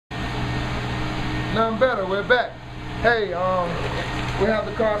Nothing better, we're back. Hey, we have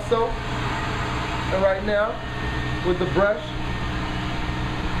the car soaked, and right now, with the brush,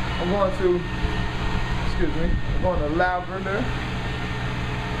 I'm going to lavender.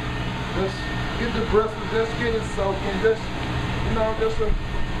 Just get the bristles, just get it soaking, just, you know, just a,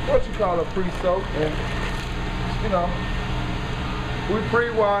 what you call a pre-soak, and, you know, we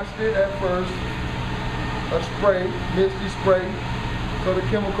pre-washed it at first, a spray, misty spray, so the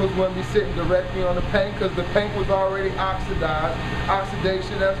chemicals wouldn't be sitting directly on the paint, because the paint was already oxidized.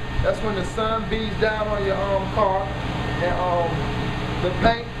 Oxidation, that's when the sun beats down on your car, and the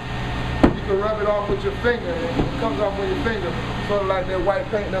paint, you can rub it off with your finger, and it comes off with your finger, sort of like that white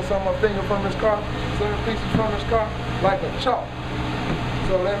paint that's on my finger from this car, certain pieces from this car, like a chalk.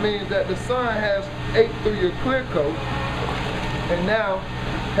 So that means that the sun has ate through your clear coat, and now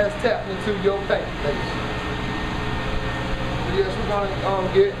has tapped into your paint base. Yes,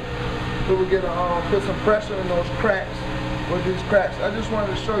 we're gonna put some pressure in those cracks, with these cracks. I just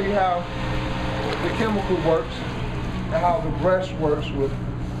wanted to show you how the chemical works and how the brush works with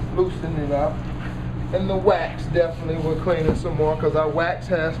loosening it up. And the wax definitely will clean it some more, because our wax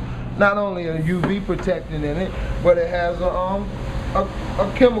has not only a UV protectant in it, but it has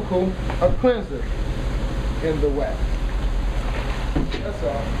a chemical, a cleanser in the wax. That's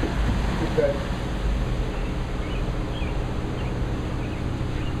all. Okay.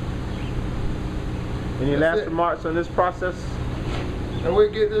 Any last remarks on this process? And we'll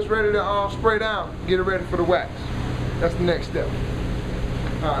get this ready to spray down, get it ready for the wax. That's the next step.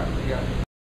 All right, we got it.